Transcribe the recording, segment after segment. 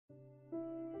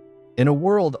In a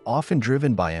world often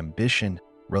driven by ambition,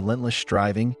 relentless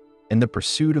striving, and the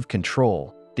pursuit of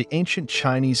control, the ancient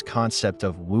Chinese concept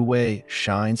of Wu-Wei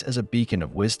shines as a beacon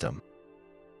of wisdom.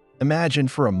 Imagine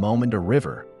for a moment a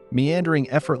river, meandering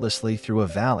effortlessly through a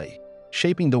valley,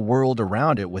 shaping the world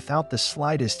around it without the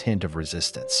slightest hint of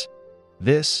resistance.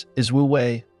 This is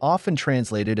Wu-Wei, often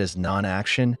translated as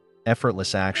non-action,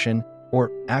 effortless action, or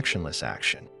actionless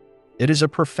action. It is a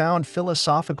profound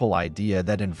philosophical idea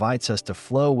that invites us to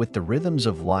flow with the rhythms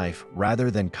of life rather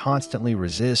than constantly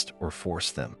resist or force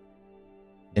them.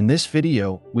 In this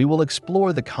video, we will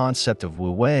explore the concept of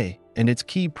Wu-Wei and its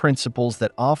key principles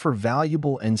that offer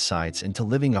valuable insights into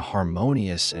living a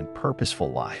harmonious and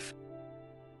purposeful life.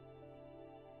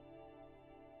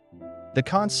 The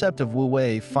concept of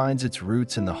Wu-Wei finds its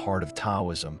roots in the heart of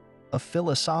Taoism, a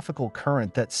philosophical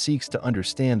current that seeks to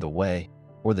understand the way,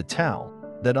 or the Tao,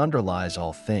 that underlies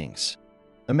all things.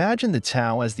 Imagine the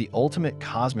Tao as the ultimate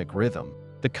cosmic rhythm,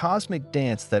 the cosmic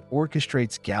dance that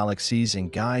orchestrates galaxies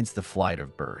and guides the flight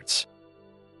of birds.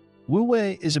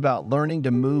 Wu-Wei is about learning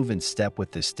to move in step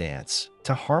with this dance,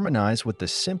 to harmonize with the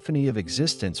symphony of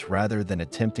existence rather than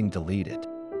attempting to lead it.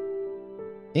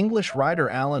 English writer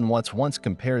Alan Watts once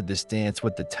compared this dance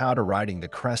with the Tao to riding the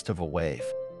crest of a wave.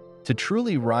 To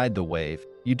truly ride the wave,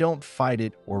 you don't fight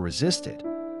it or resist it,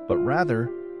 but rather,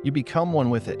 you become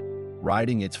one with it,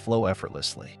 riding its flow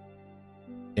effortlessly.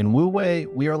 In Wu-Wei,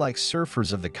 we are like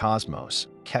surfers of the cosmos,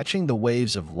 catching the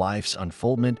waves of life's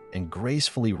unfoldment and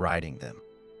gracefully riding them.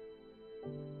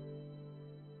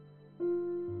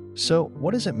 So,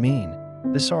 what does it mean,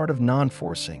 this art of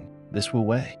non-forcing, this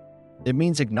Wu-Wei? It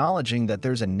means acknowledging that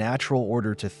there's a natural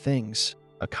order to things,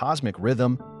 a cosmic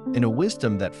rhythm, and a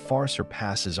wisdom that far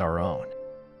surpasses our own.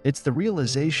 It's the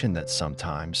realization that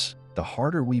sometimes, the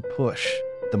harder we push,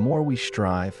 the more we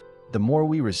strive, the more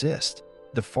we resist,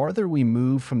 the farther we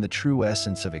move from the true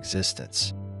essence of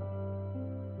existence.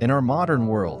 In our modern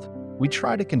world, we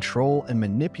try to control and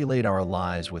manipulate our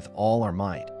lives with all our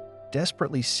might,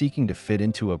 desperately seeking to fit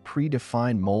into a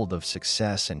predefined mold of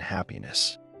success and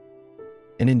happiness.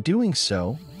 And in doing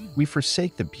so, we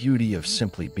forsake the beauty of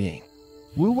simply being.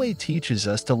 Wu-Wei teaches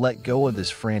us to let go of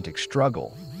this frantic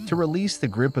struggle, to release the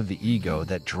grip of the ego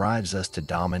that drives us to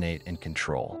dominate and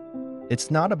control.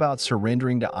 It's not about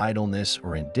surrendering to idleness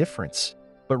or indifference,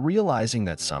 but realizing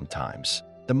that sometimes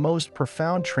the most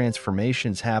profound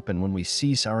transformations happen when we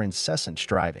cease our incessant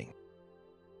striving.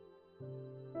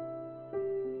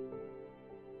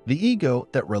 The ego,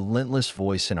 that relentless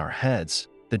voice in our heads,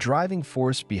 the driving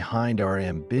force behind our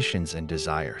ambitions and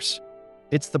desires.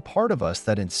 It's the part of us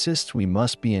that insists we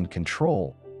must be in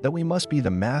control, that we must be the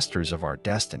masters of our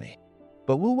destiny.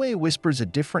 But Wu-Wei whispers a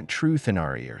different truth in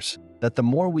our ears, that the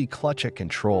more we clutch at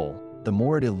control, the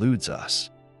more it eludes us.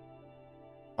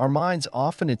 Our minds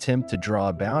often attempt to draw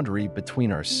a boundary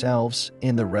between ourselves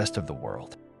and the rest of the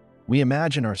world. We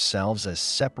imagine ourselves as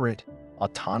separate,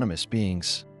 autonomous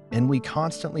beings, and we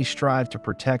constantly strive to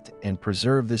protect and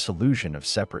preserve this illusion of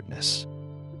separateness.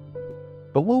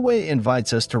 But Wu-Wei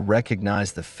invites us to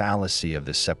recognize the fallacy of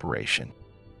this separation.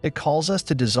 It calls us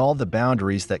to dissolve the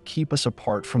boundaries that keep us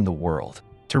apart from the world,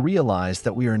 to realize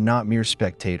that we are not mere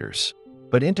spectators,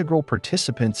 but integral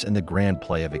participants in the grand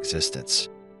play of existence.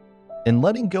 In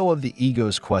letting go of the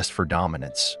ego's quest for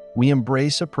dominance, we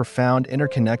embrace a profound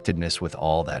interconnectedness with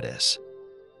all that is.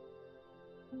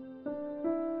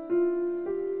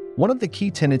 One of the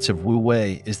key tenets of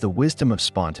Wu-Wei is the wisdom of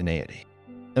spontaneity.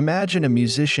 Imagine a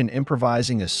musician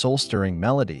improvising a soul-stirring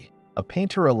melody, a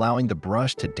painter allowing the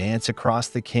brush to dance across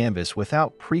the canvas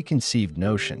without preconceived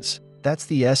notions. That's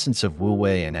the essence of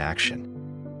Wu-Wei in action.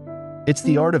 It's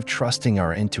the art of trusting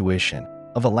our intuition,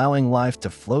 of allowing life to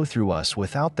flow through us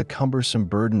without the cumbersome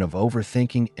burden of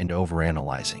overthinking and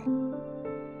overanalyzing.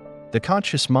 The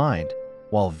conscious mind,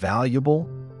 while valuable,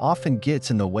 often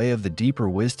gets in the way of the deeper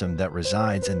wisdom that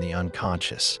resides in the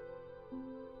unconscious.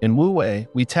 In Wu-Wei,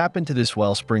 we tap into this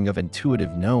wellspring of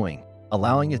intuitive knowing,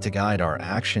 allowing it to guide our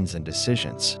actions and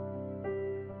decisions.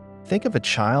 Think of a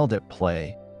child at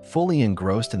play, fully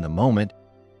engrossed in the moment,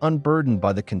 unburdened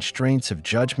by the constraints of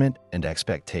judgment and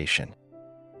expectation.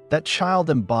 That child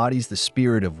embodies the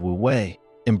spirit of Wu-Wei,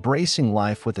 embracing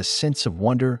life with a sense of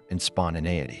wonder and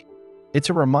spontaneity. It's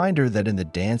a reminder that in the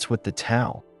dance with the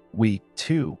Tao, we,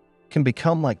 too, can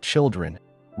become like children,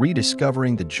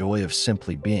 rediscovering the joy of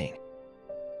simply being.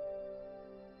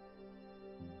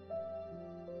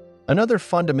 Another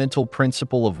fundamental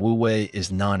principle of Wu-Wei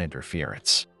is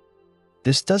non-interference.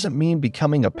 This doesn't mean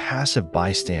becoming a passive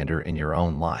bystander in your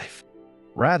own life.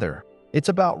 Rather, it's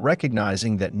about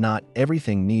recognizing that not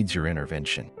everything needs your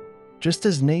intervention. Just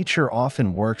as nature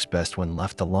often works best when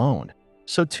left alone,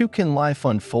 so too can life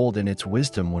unfold in its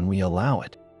wisdom when we allow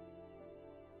it.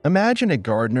 Imagine a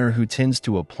gardener who tends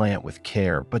to a plant with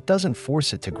care but doesn't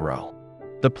force it to grow.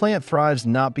 The plant thrives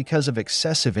not because of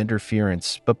excessive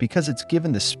interference, but because it's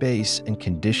given the space and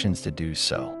conditions to do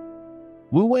so.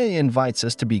 Wu-Wei invites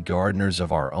us to be gardeners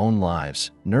of our own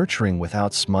lives, nurturing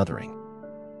without smothering.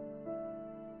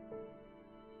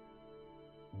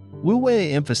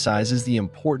 Wu-Wei emphasizes the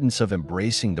importance of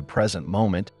embracing the present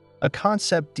moment, a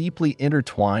concept deeply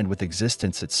intertwined with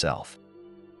existence itself.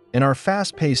 In our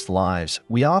fast-paced lives,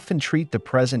 we often treat the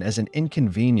present as an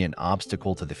inconvenient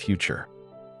obstacle to the future.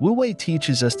 Wu-Wei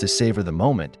teaches us to savor the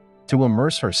moment, to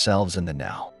immerse ourselves in the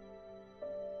now.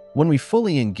 When we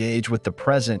fully engage with the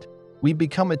present, we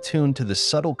become attuned to the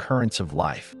subtle currents of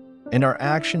life, and our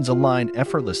actions align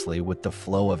effortlessly with the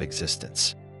flow of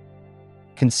existence.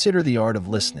 Consider the art of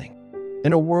listening.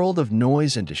 In a world of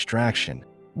noise and distraction,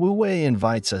 Wu-Wei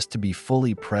invites us to be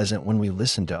fully present when we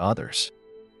listen to others.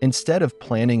 Instead of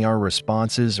planning our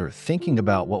responses or thinking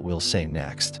about what we'll say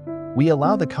next, we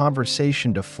allow the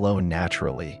conversation to flow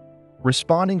naturally,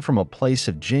 responding from a place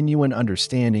of genuine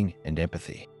understanding and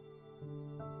empathy.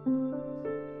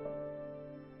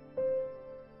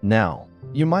 Now,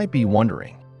 you might be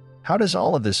wondering, how does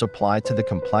all of this apply to the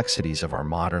complexities of our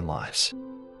modern lives?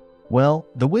 Well,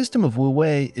 the wisdom of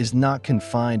Wu-Wei is not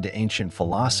confined to ancient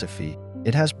philosophy.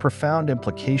 It has profound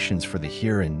implications for the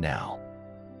here and now.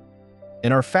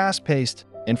 In our fast-paced,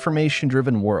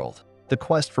 information-driven world, the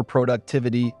quest for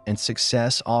productivity and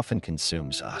success often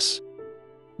consumes us.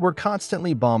 We're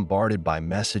constantly bombarded by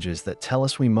messages that tell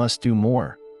us we must do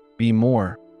more, be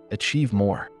more, achieve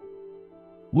more.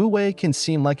 Wu-Wei can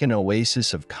seem like an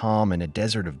oasis of calm in a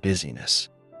desert of busyness.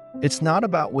 It's not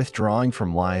about withdrawing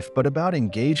from life, but about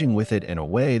engaging with it in a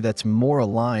way that's more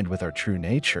aligned with our true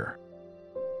nature.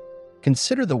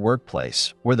 Consider the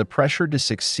workplace, where the pressure to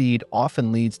succeed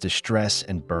often leads to stress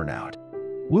and burnout.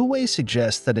 Wu-Wei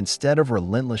suggests that instead of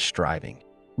relentless striving,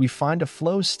 we find a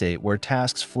flow state where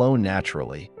tasks flow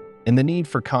naturally and the need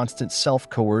for constant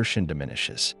self-coercion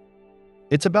diminishes.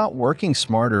 It's about working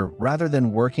smarter rather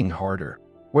than working harder,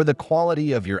 where the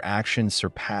quality of your actions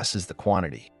surpasses the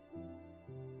quantity.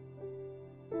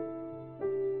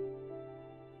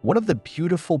 One of the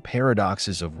beautiful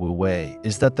paradoxes of Wu-Wei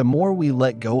is that the more we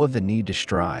let go of the need to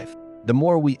strive, the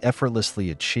more we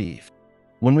effortlessly achieve.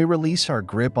 When we release our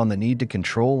grip on the need to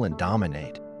control and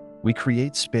dominate, we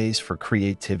create space for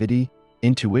creativity,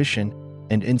 intuition,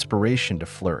 and inspiration to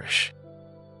flourish.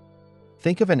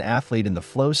 Think of an athlete in the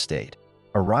flow state,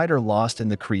 a writer lost in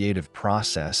the creative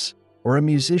process, or a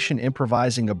musician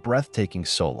improvising a breathtaking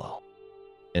solo.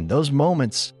 In those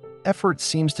moments, effort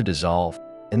seems to dissolve,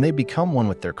 and they become one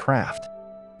with their craft.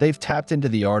 They've tapped into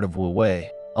the art of Wu-Wei,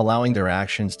 allowing their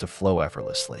actions to flow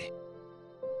effortlessly.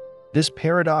 This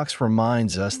paradox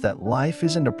reminds us that life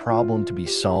isn't a problem to be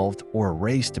solved or a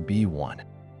race to be won.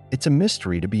 It's a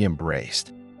mystery to be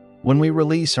embraced. When we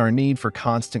release our need for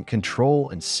constant control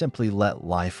and simply let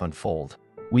life unfold,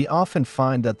 we often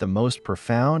find that the most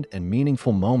profound and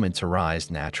meaningful moments arise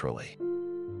naturally.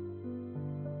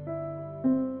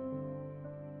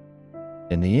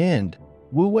 In the end,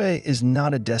 Wu-Wei is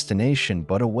not a destination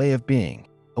but a way of being,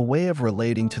 a way of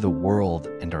relating to the world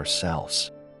and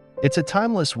ourselves. It's a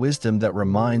timeless wisdom that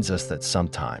reminds us that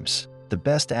sometimes the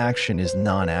best action is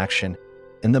non-action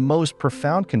and the most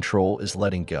profound control is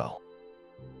letting go.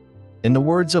 In the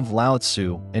words of Lao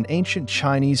Tzu, an ancient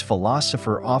Chinese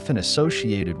philosopher often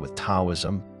associated with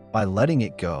Taoism, by letting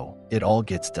it go, it all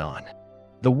gets done.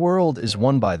 The world is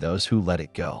won by those who let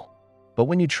it go. But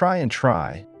when you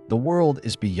try, the world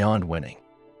is beyond winning.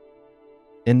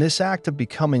 In this act of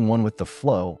becoming one with the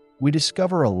flow, we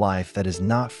discover a life that is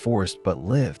not forced but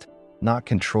lived, not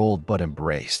controlled but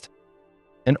embraced.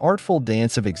 An artful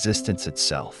dance of existence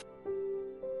itself.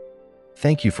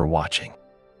 Thank you for watching.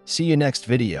 See you next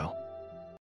video.